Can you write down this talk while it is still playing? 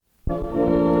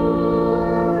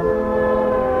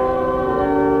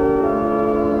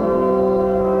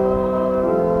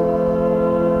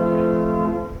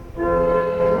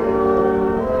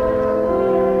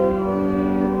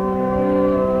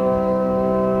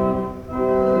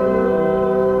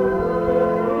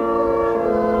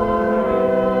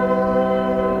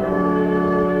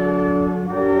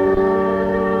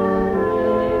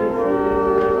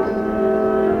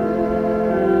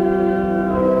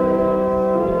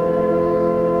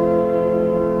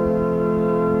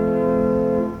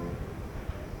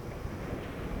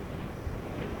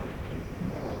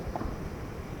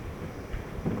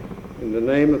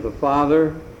name of the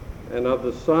Father, and of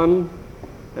the Son,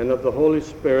 and of the Holy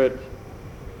Spirit.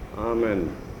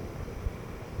 Amen.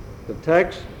 The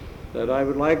text that I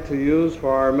would like to use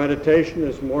for our meditation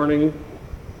this morning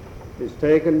is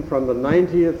taken from the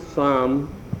 90th Psalm,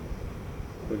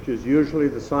 which is usually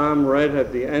the psalm read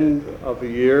at the end of a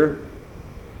year,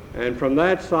 and from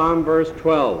that psalm, verse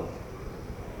 12.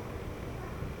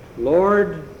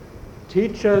 Lord,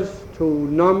 teach us to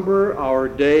number our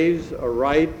days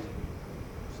aright,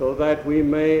 so that we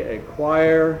may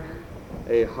acquire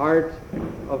a heart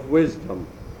of wisdom.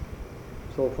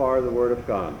 So far, the Word of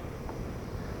God.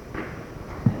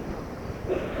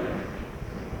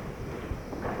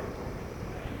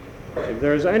 If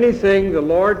there's anything the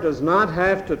Lord does not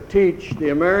have to teach the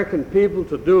American people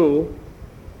to do,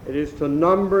 it is to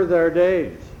number their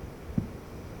days.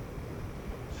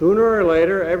 Sooner or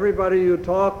later, everybody you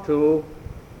talk to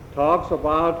talks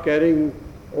about getting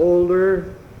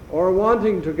older or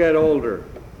wanting to get older.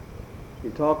 You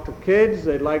talk to kids,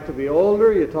 they'd like to be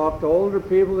older. You talk to older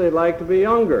people, they'd like to be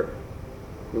younger.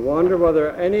 You wonder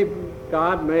whether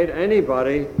God made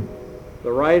anybody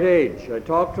the right age. I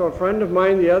talked to a friend of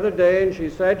mine the other day, and she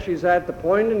said she's at the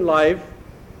point in life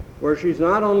where she's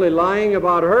not only lying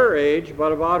about her age,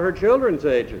 but about her children's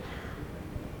ages.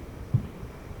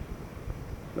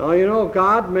 Now, you know,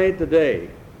 God made the day.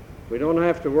 We don't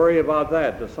have to worry about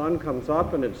that. The sun comes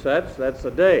up and it sets, that's the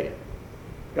day.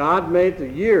 God made the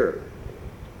year.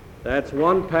 That's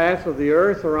one path of the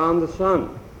earth around the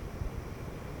sun.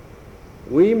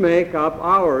 We make up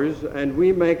hours and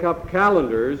we make up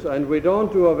calendars, and we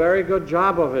don't do a very good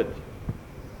job of it.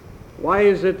 Why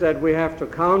is it that we have to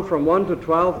count from 1 to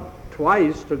 12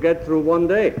 twice to get through one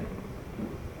day?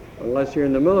 Unless you're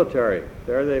in the military.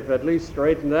 There they've at least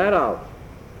straightened that out.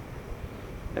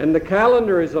 And the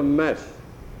calendar is a mess.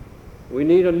 We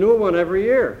need a new one every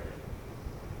year.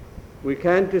 We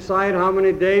can't decide how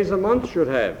many days a month should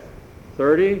have.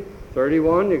 30,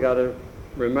 31, you got to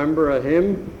remember a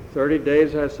hymn. 30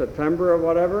 days has September or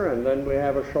whatever, and then we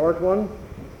have a short one.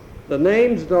 The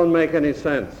names don't make any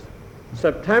sense.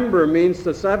 September means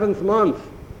the 7th month.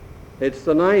 It's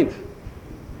the 9th.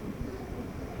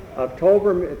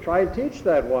 October, try and teach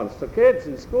that once to kids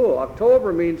in school.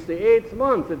 October means the 8th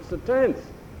month. It's the 10th.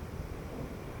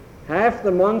 Half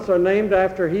the months are named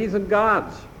after heathen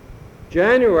gods.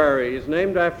 January is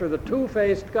named after the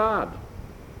two-faced God.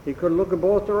 He could look in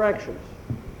both directions.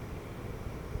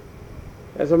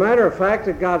 As a matter of fact,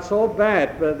 it got so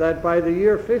bad that by the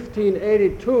year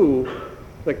 1582,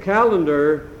 the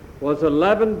calendar was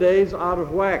 11 days out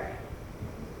of whack.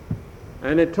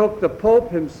 And it took the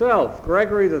Pope himself,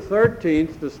 Gregory the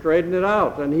 13th, to straighten it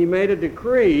out. And he made a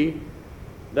decree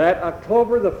that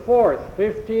October the 4th,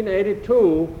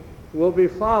 1582, will be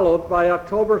followed by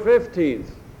October 15th.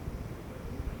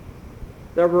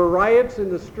 There were riots in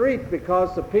the street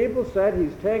because the people said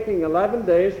he's taking 11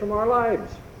 days from our lives.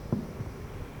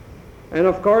 And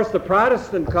of course the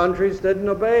Protestant countries didn't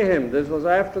obey him. This was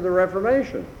after the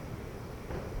Reformation.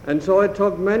 And so it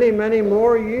took many, many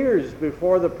more years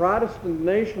before the Protestant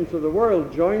nations of the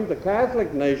world joined the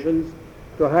Catholic nations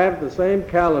to have the same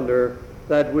calendar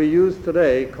that we use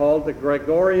today, called the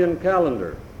Gregorian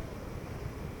calendar,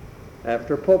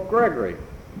 after Pope Gregory.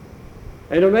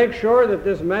 And to make sure that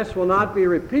this mess will not be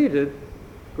repeated,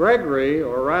 Gregory,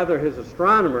 or rather his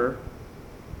astronomer,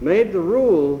 made the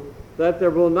rule that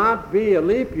there will not be a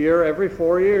leap year every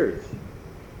 4 years.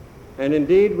 And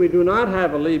indeed, we do not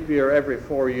have a leap year every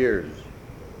 4 years.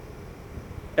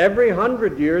 Every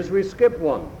 100 years we skip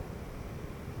one.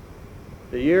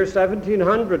 The year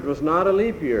 1700 was not a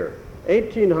leap year.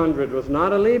 1800 was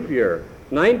not a leap year.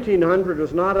 1900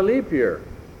 was not a leap year.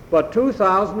 But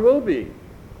 2000 will be.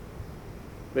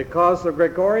 Because the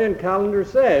Gregorian calendar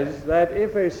says that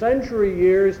if a century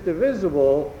year is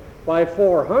divisible by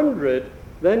 400,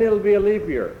 then it'll be a leap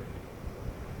year.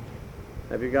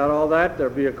 Have you got all that?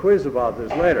 There'll be a quiz about this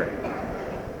later.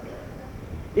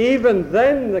 Even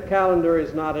then, the calendar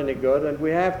is not any good, and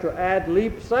we have to add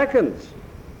leap seconds.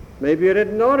 Maybe you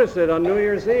didn't notice it on New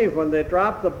Year's Eve when they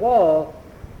dropped the ball.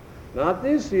 Not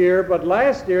this year, but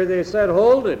last year they said,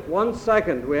 hold it, 1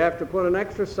 second. We have to put an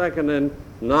extra second in.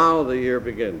 Now the year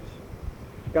begins.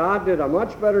 God did a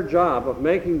much better job of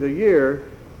making the year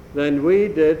than we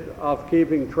did of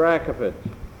keeping track of it.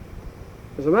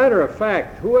 As a matter of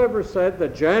fact, whoever said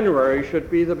that January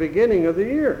should be the beginning of the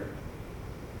year?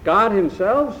 God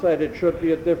himself said it should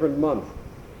be a different month.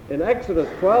 In Exodus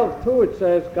 12:2 it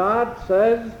says, God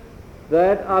says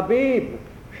that Abib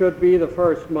should be the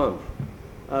first month.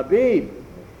 Abib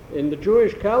in the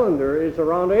Jewish calendar is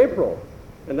around April.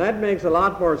 And that makes a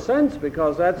lot more sense,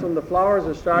 because that's when the flowers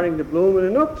are starting to bloom,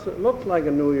 and it looks like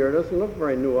a new year. It doesn't look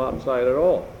very new outside at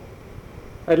all.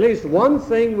 At least one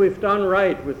thing we've done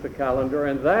right with the calendar,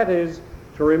 and that is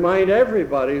to remind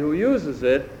everybody who uses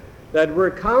it that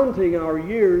we're counting our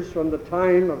years from the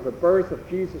time of the birth of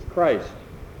Jesus Christ.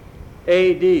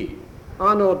 A.D.,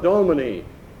 Anno Domini,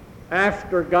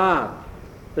 after God,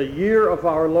 the year of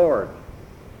our Lord.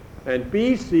 And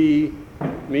B.C.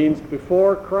 means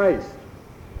before Christ.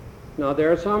 Now,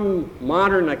 there are some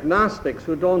modern agnostics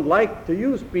who don't like to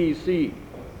use B.C.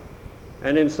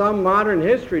 And in some modern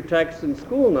history texts in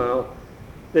school now,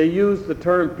 they use the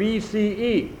term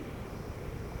BCE,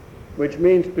 which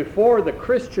means before the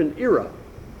Christian era,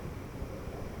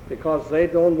 because they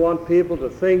don't want people to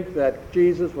think that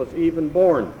Jesus was even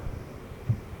born.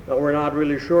 Now, we're not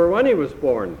really sure when he was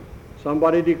born.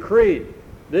 Somebody decreed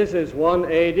this is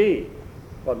 1 AD,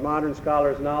 but modern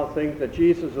scholars now think that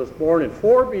Jesus was born in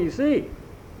 4 BC.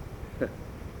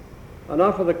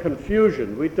 Enough of the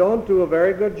confusion. We don't do a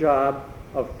very good job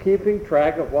of keeping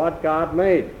track of what God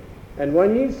made. And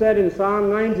when he said in Psalm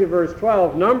 90 verse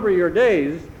 12, number your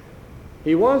days,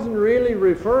 he wasn't really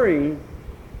referring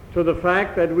to the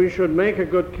fact that we should make a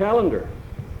good calendar.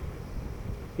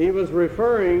 He was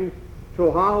referring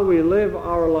to how we live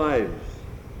our lives.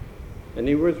 And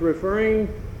he was referring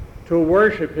to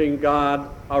worshiping God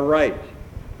aright.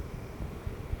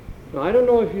 Now, I don't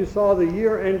know if you saw the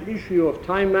year-end issue of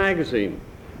Time magazine.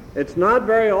 It's not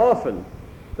very often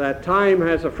that Time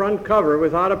has a front cover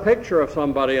without a picture of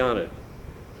somebody on it.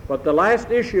 But the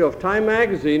last issue of Time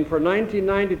magazine for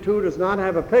 1992 does not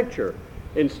have a picture.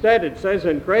 Instead, it says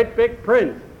in great big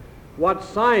print, what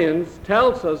science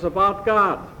tells us about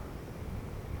God.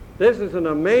 This is an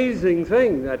amazing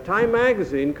thing that Time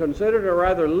magazine, considered a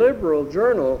rather liberal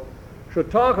journal,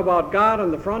 should talk about God on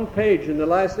the front page in the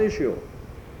last issue.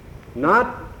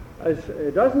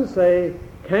 It doesn't say,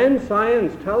 can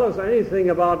science tell us anything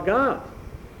about God?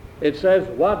 It says,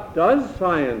 what does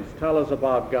science tell us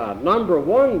about God? Number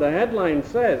one, the headline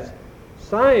says,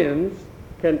 science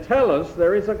can tell us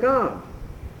there is a God.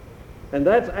 And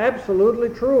that's absolutely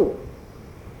true.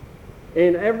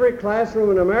 In every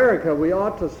classroom in America, we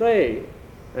ought to say,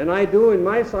 and I do in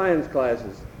my science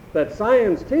classes, that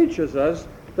science teaches us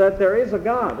that there is a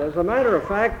God. As a matter of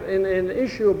fact, in an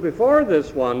issue before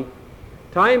this one,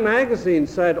 Time magazine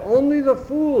said, only the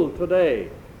fool today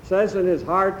says in his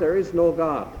heart there is no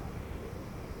God.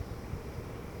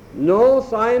 No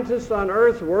scientist on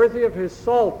earth worthy of his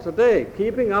salt today,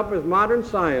 keeping up with modern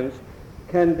science,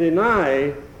 can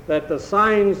deny that the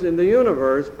signs in the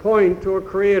universe point to a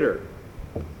creator.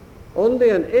 Only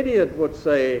an idiot would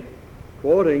say,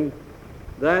 quoting,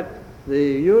 that the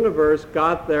universe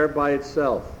got there by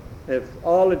itself, if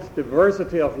all its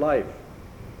diversity of life.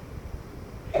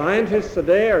 Scientists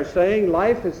today are saying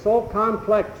life is so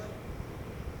complex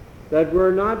that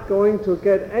we're not going to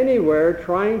get anywhere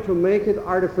trying to make it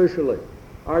artificially.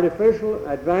 Artificial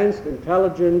advanced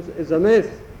intelligence is a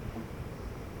myth.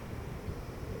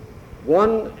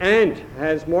 One ant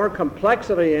has more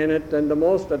complexity in it than the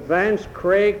most advanced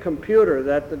Cray computer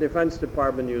that the Defense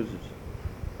Department uses.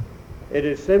 It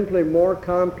is simply more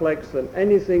complex than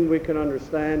anything we can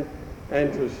understand,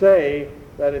 and to say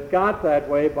that it got that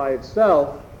way by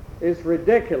itself is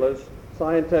ridiculous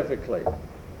scientifically.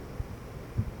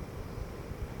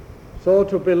 So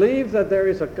to believe that there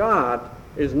is a God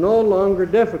is no longer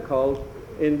difficult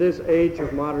in this age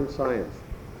of modern science.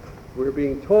 We're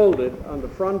being told it on the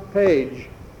front page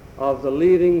of the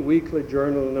leading weekly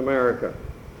journal in America.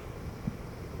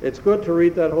 It's good to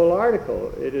read that whole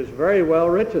article. It is very well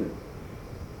written.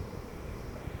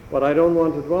 But I don't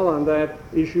want to dwell on that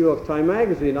issue of Time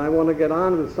magazine. I want to get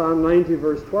on with Psalm 90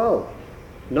 verse 12.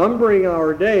 Numbering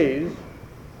our days,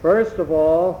 first of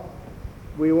all,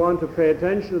 we want to pay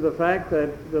attention to the fact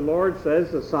that the Lord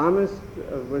says, the psalmist,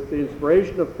 with the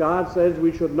inspiration of God, says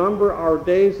we should number our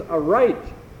days aright.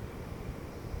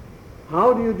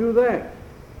 How do you do that?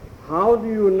 How do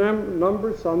you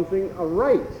number something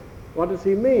aright? What does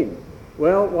he mean?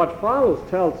 Well, what follows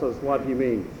tells us what he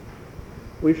means.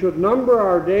 We should number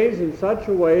our days in such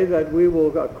a way that we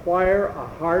will acquire a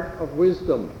heart of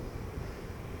wisdom.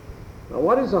 Now,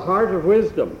 what is a heart of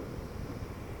wisdom?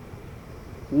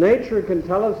 Nature can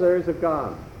tell us there is a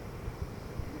God,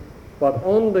 but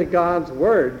only God's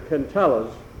Word can tell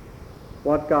us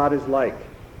what God is like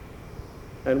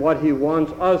and what he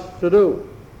wants us to do.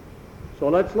 So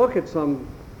let's look at some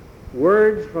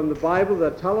words from the Bible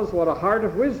that tell us what a heart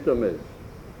of wisdom is.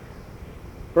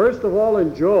 First of all,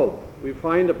 in Job, we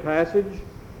find a passage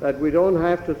that we don't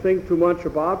have to think too much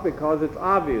about because it's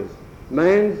obvious.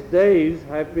 Man's days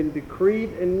have been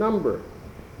decreed in number.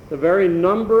 The very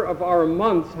number of our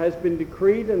months has been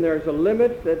decreed, and there's a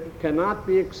limit that cannot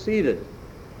be exceeded.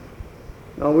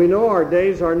 Now we know our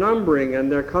days are numbering and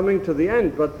they're coming to the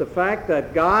end, but the fact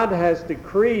that God has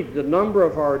decreed the number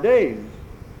of our days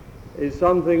is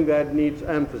something that needs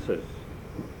emphasis.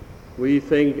 We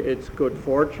think it's good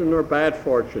fortune or bad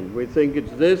fortune. We think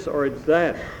it's this or it's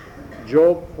that.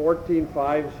 Job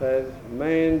 14:5 says,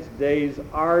 man's days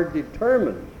are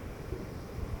determined.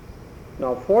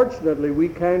 Now fortunately we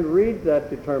can't read that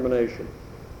determination,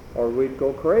 or we'd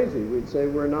go crazy. We'd say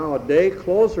we're now a day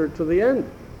closer to the end.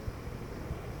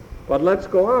 But let's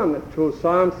go on to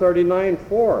Psalm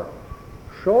 39:4.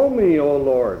 Show me, O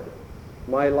Lord,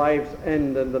 my life's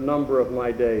end and the number of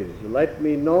my days. Let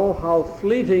me know how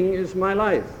fleeting is my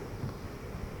life.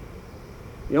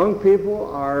 Young people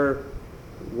are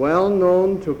well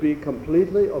known to be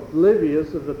completely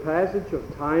oblivious of the passage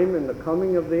of time and the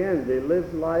coming of the end. They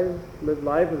live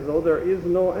life as though there is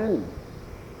no end.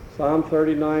 Psalm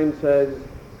 39 says,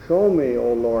 show me,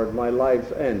 O Lord, my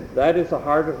life's end. That is the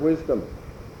heart of wisdom.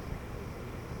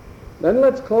 Then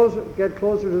let's get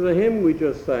closer to the hymn we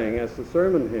just sang as the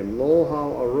sermon hymn, Lo,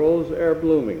 how a rose ere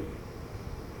blooming.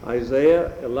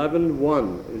 Isaiah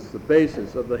 11:1 is the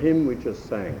basis of the hymn we just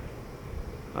sang.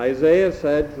 Isaiah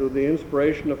said through the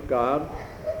inspiration of God,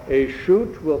 a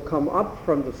shoot will come up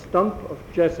from the stump of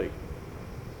Jesse.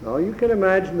 Now you can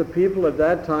imagine the people at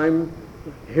that time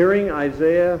hearing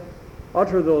Isaiah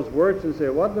utter those words and say,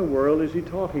 what in the world is he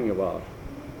talking about?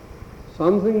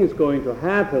 Something is going to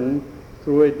happen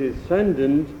through a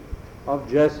descendant of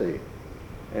Jesse.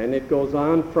 And it goes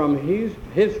on, from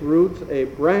his roots a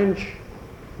branch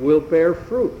will bear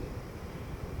fruit.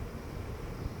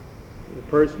 The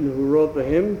person who wrote the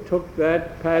hymn took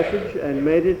that passage and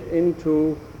made it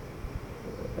into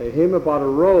a hymn about a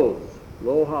rose.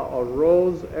 Lo, how a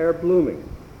rose ere blooming.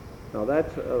 Now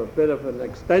that's a bit of an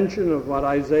extension of what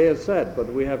Isaiah said,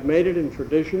 but we have made it in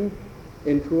tradition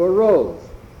into a rose,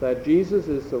 that Jesus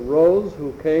is the rose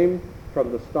who came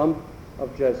from the stump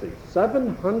of Jesse.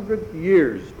 700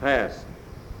 years passed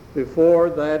before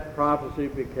that prophecy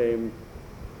became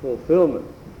fulfillment.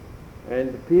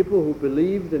 And the people who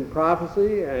believed in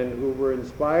prophecy and who were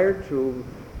inspired to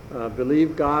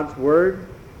believe God's word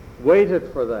waited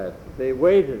for that. They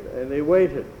waited and they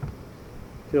waited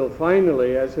till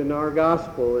finally, as in our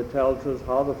gospel, it tells us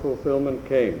how the fulfillment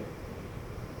came.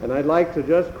 And I'd like to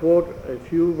just quote a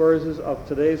few verses of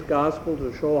today's gospel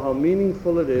to show how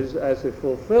meaningful it is as a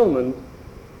fulfillment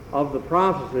of the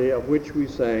prophecy of which we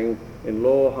sang in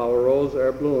Lo, how a rose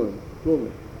ere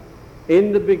blooming.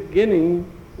 In the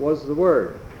beginning was the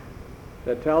Word.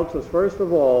 That tells us, first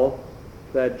of all,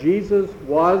 that Jesus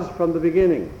was from the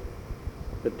beginning.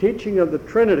 The teaching of the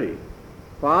Trinity,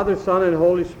 Father, Son, and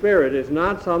Holy Spirit, is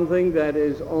not something that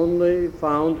is only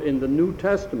found in the New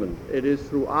Testament. It is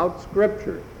throughout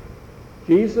Scripture.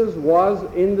 Jesus was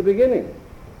in the beginning.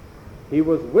 He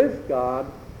was with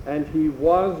God, and he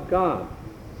was God.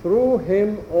 Through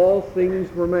him all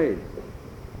things were made.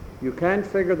 You can't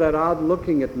figure that out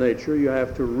looking at nature. You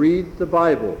have to read the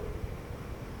Bible.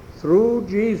 Through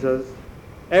Jesus,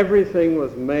 everything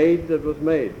was made that was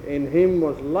made. In him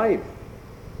was life.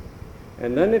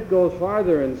 And then it goes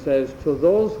farther and says, to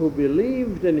those who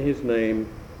believed in his name,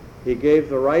 he gave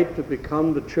the right to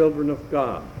become the children of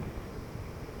God.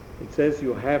 It says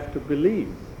you have to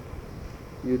believe.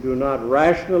 You do not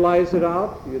rationalize it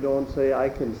out. You don't say, I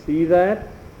can see that.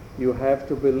 You have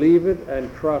to believe it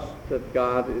and trust that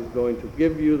God is going to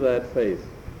give you that faith.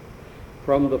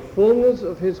 From the fullness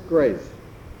of his grace,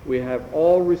 we have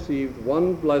all received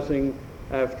one blessing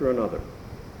after another.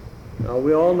 Now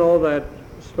we all know that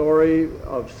story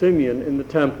of Simeon in the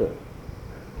temple.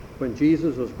 When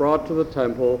Jesus was brought to the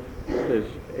temple, this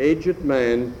aged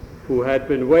man who had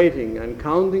been waiting and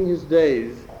counting his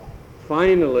days,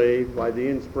 finally, by the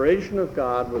inspiration of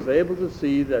God, was able to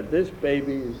see that this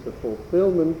baby is the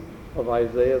fulfillment of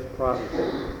Isaiah's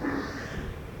prophecy.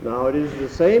 Now, it is the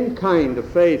same kind of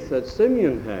faith that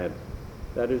Simeon had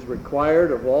that is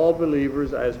required of all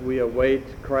believers as we await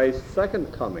Christ's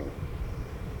second coming.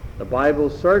 The Bible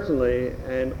certainly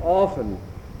and often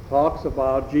talks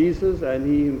about Jesus, and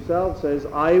he himself says,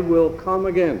 I will come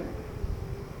again.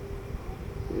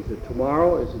 Is it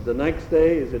tomorrow? Is it the next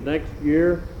day? Is it next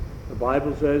year? The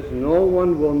Bible says no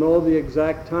one will know the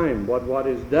exact time, but what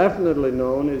is definitely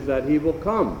known is that he will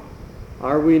come.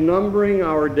 Are we numbering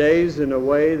our days in a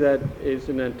way that is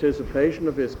in anticipation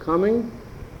of his coming?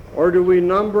 Or do we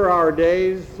number our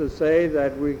days to say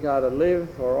that we got to live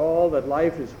for all that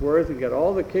life is worth and get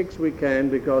all the kicks we can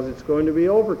because it's going to be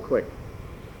over quick?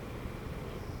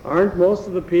 Aren't most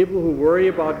of the people who worry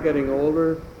about getting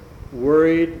older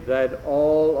worried that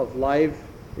all of life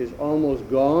is almost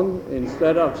gone,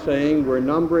 instead of saying we're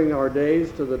numbering our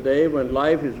days to the day when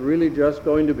life is really just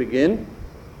going to begin?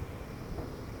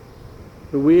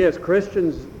 Do we as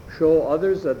Christians show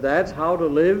others that that's how to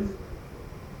live?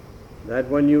 That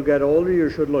when you get older you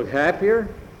should look happier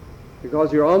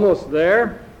because you're almost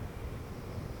there?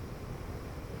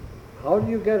 How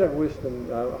do you get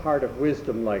a heart of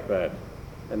wisdom like that?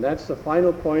 And that's the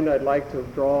final point I'd like to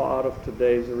draw out of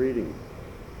today's reading.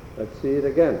 Let's see it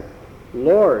again.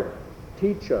 Lord,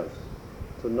 teach us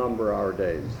to number our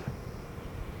days.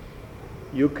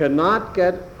 You cannot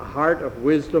get a heart of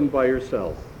wisdom by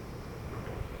yourself.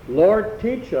 Lord,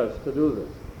 teach us to do this.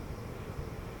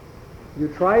 You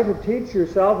try to teach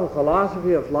yourself a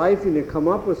philosophy of life and you come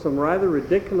up with some rather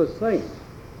ridiculous things.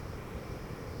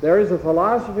 There is a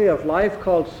philosophy of life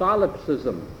called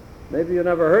solipsism. Maybe you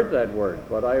never heard that word,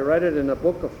 but I read it in a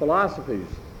book of philosophies,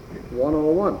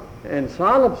 101. And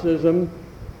solipsism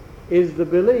is the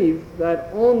belief that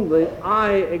only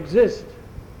I exist.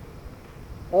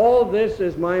 All this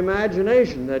is my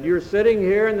imagination, that you're sitting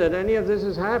here and that any of this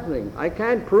is happening. I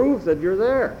can't prove that you're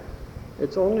there.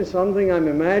 It's only something I'm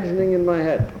imagining in my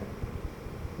head.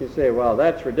 You say, well,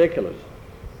 that's ridiculous.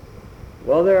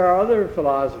 Well, there are other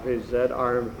philosophies that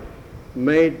are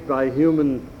made by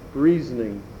human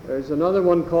reasoning. There's another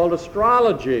one called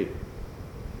astrology,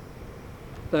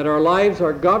 that our lives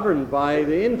are governed by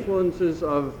the influences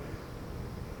of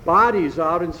bodies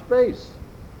out in space.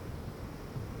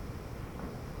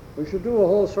 We should do a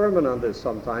whole sermon on this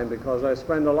sometime because I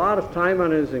spend a lot of time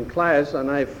on it in class, and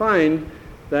I find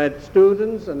that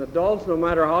students and adults, no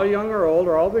matter how young or old,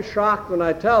 are always shocked when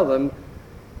I tell them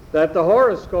that the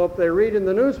horoscope they read in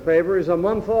the newspaper is a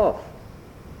month off.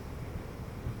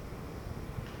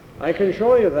 I can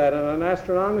show you that on an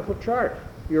astronomical chart.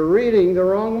 You're reading the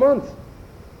wrong month.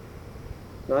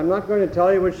 Now, I'm not going to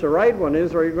tell you which the right one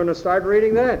is, or you're going to start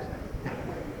reading that.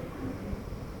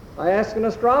 I asked an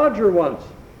astrologer once,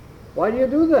 why do you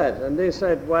do that? And they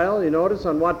said, well, you notice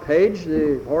on what page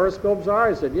the horoscopes are?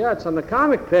 I said, yeah, it's on the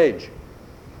comic page.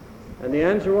 And the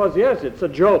answer was, yes, it's a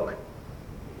joke.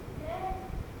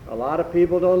 A lot of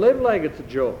people don't live like it's a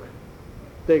joke.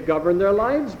 They govern their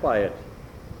lives by it.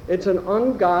 It's an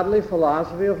ungodly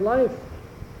philosophy of life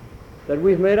that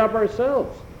we've made up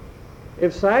ourselves.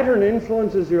 If Saturn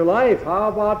influences your life, how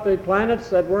about the planets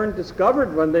that weren't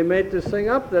discovered when they made this thing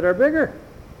up that are bigger?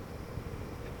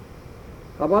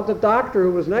 How about the doctor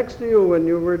who was next to you when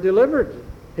you were delivered?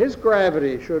 His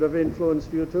gravity should have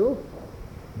influenced you too.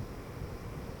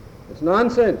 It's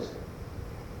nonsense.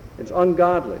 It's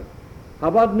ungodly. How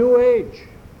about New Age?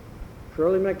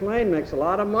 Shirley MacLaine makes a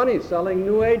lot of money selling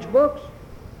New Age books.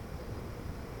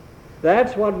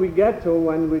 That's what we get to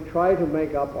when we try to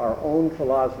make up our own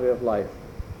philosophy of life.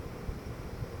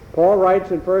 Paul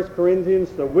writes in 1 Corinthians,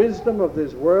 the wisdom of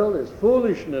this world is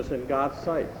foolishness in God's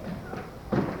sight.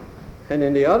 And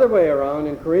in the other way around,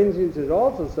 in Corinthians, it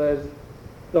also says,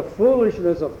 the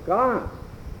foolishness of God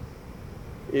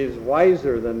is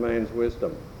wiser than man's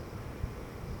wisdom.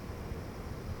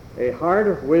 A heart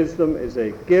of wisdom is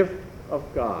a gift of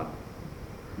God.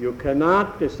 You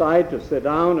cannot decide to sit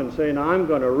down and say, now I'm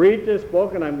going to read this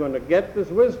book and I'm going to get this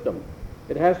wisdom.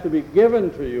 It has to be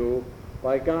given to you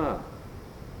by God.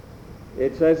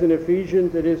 It says in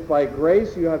Ephesians, it is by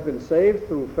grace you have been saved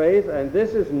through faith, and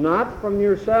this is not from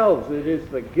yourselves. It is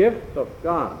the gift of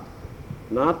God,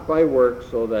 not by works,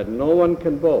 so that no one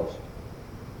can boast.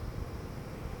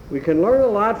 We can learn a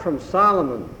lot from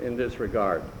Solomon in this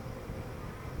regard.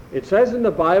 It says in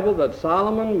the Bible that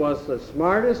Solomon was the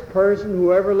smartest person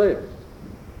who ever lived.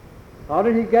 How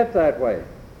did he get that way?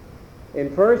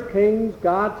 In 1 Kings,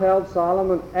 God tells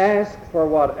Solomon, ask for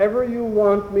whatever you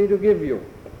want me to give you.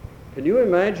 Can you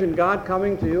imagine God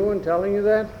coming to you and telling you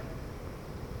that?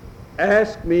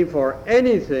 Ask me for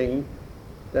anything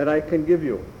that I can give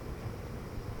you.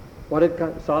 What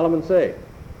did Solomon say?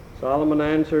 Solomon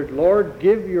answered, Lord,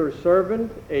 give your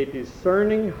servant a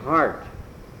discerning heart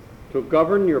to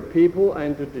govern your people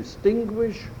and to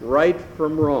distinguish right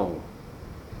from wrong.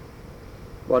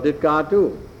 What did God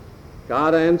do?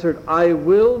 God answered, I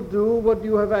will do what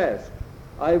you have asked.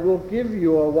 I will give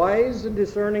you a wise and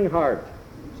discerning heart,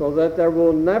 so that there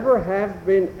will never have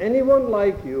been anyone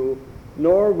like you,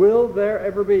 nor will there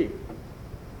ever be.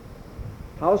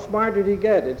 How smart did he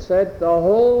get? It said the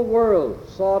whole world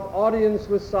sought audience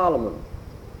with Solomon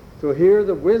to hear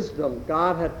the wisdom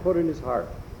God had put in his heart.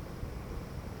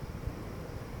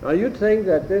 Now you'd think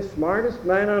that this smartest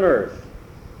man on earth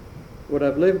would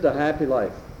have lived a happy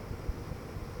life.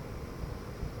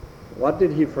 What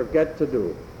did he forget to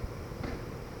do?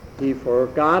 He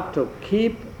forgot to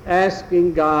keep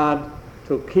asking God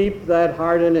to keep that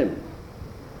heart in him.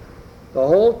 The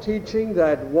whole teaching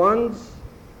that once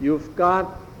you've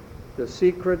got the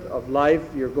secret of life,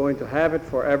 you're going to have it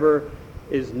forever,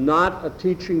 is not a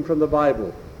teaching from the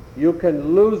Bible. You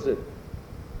can lose it.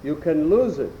 You can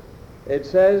lose it. It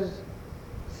says,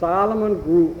 Solomon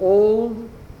grew old,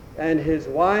 and his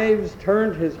wives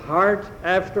turned his heart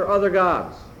after other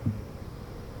gods.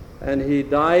 And he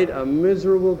died a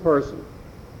miserable person,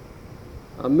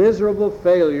 a miserable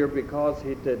failure, because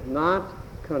he did not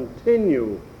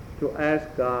continue to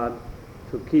ask God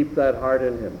to keep that heart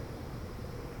in him.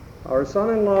 Our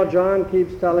son-in-law John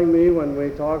keeps telling me when we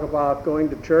talk about going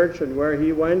to church and where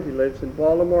he went, he lives in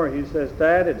Baltimore, he says,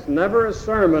 Dad, it's never a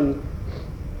sermon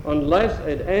unless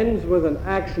it ends with an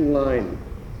action line.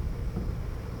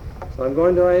 So I'm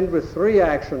going to end with 3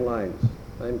 action lines.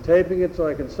 I'm taping it so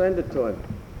I can send it to him.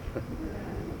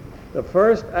 The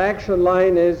first action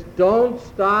line is, don't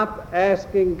stop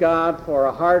asking God for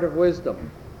a heart of wisdom.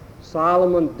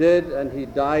 Solomon did, and he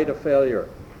died a failure.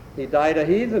 He died a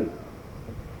heathen.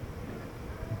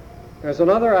 There's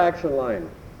another action line.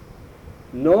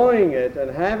 Knowing it and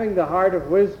having the heart of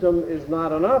wisdom is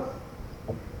not enough.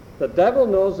 The devil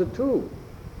knows it too.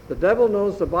 The devil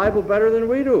knows the Bible better than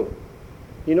we do.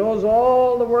 He knows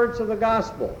all the words of the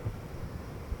gospel,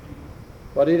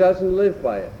 but he doesn't live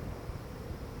by it.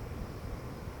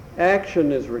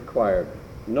 Action is required.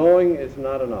 Knowing is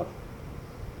not enough.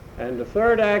 And the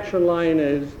third action line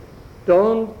is,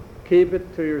 don't keep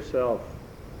it to yourself.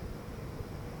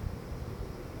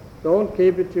 Don't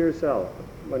keep it to yourself.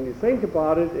 When you think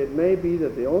about it, it may be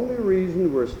that the only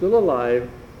reason we're still alive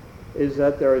is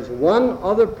that there is one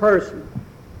other person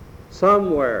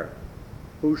somewhere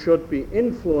who should be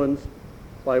influenced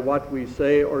by what we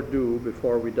say or do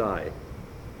before we die.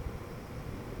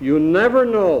 You never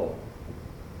know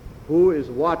who is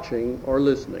watching or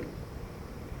listening.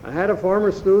 I had a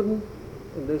former student,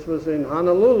 and this was in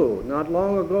Honolulu not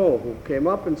long ago, who came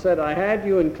up and said, I had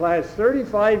you in class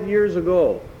 35 years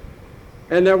ago,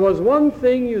 and there was one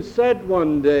thing you said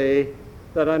one day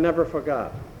that I never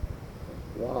forgot.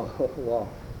 Wow, wow.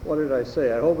 What did I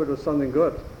say? I hope it was something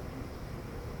good.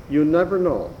 You never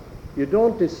know. You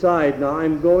don't decide, now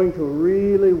I'm going to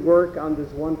really work on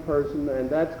this one person and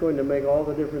that's going to make all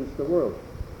the difference in the world.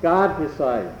 God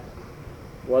decides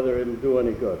whether it'll do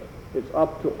any good. It's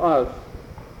up to us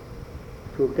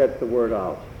to get the word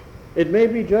out. It may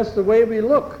be just the way we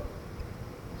look.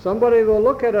 Somebody will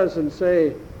look at us and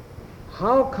say,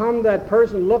 how come that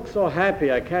person looks so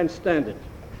happy? I can't stand it.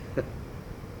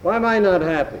 Why am I not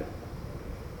happy?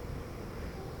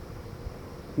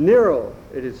 Nero,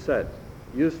 it is said,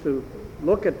 used to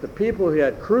look at the people he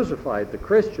had crucified, the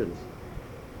Christians,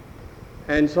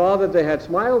 and saw that they had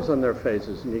smiles on their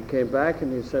faces, and he came back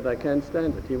and he said, I can't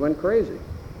stand it. He went crazy.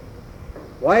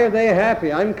 Why are they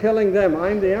happy? I'm killing them.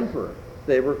 I'm the emperor.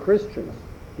 They were Christians.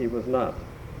 He was not.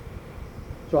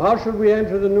 So how should we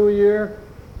enter the new year?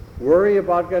 Worry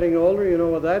about getting older. You know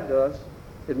what that does?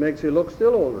 It makes you look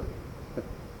still older.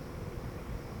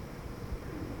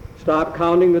 Stop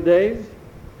counting the days.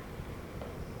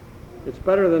 It's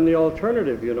better than the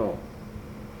alternative, you know.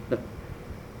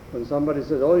 When somebody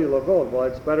says, oh, you look old, well,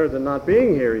 it's better than not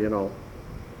being here, you know.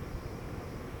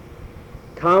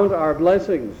 Count our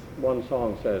blessings, one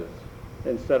song says,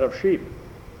 instead of sheep.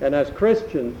 And as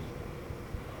Christians,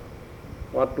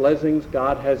 what blessings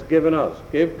God has given us.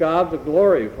 Give God the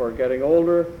glory for getting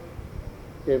older.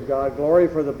 Give God glory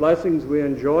for the blessings we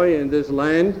enjoy in this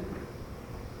land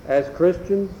as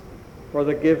Christians, for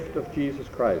the gift of Jesus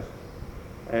Christ.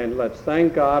 And let's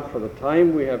thank God for the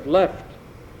time we have left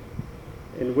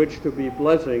in which to be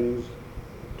blessings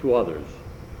to others.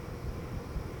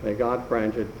 May God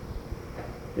grant it.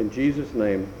 In Jesus'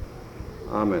 name,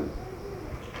 amen.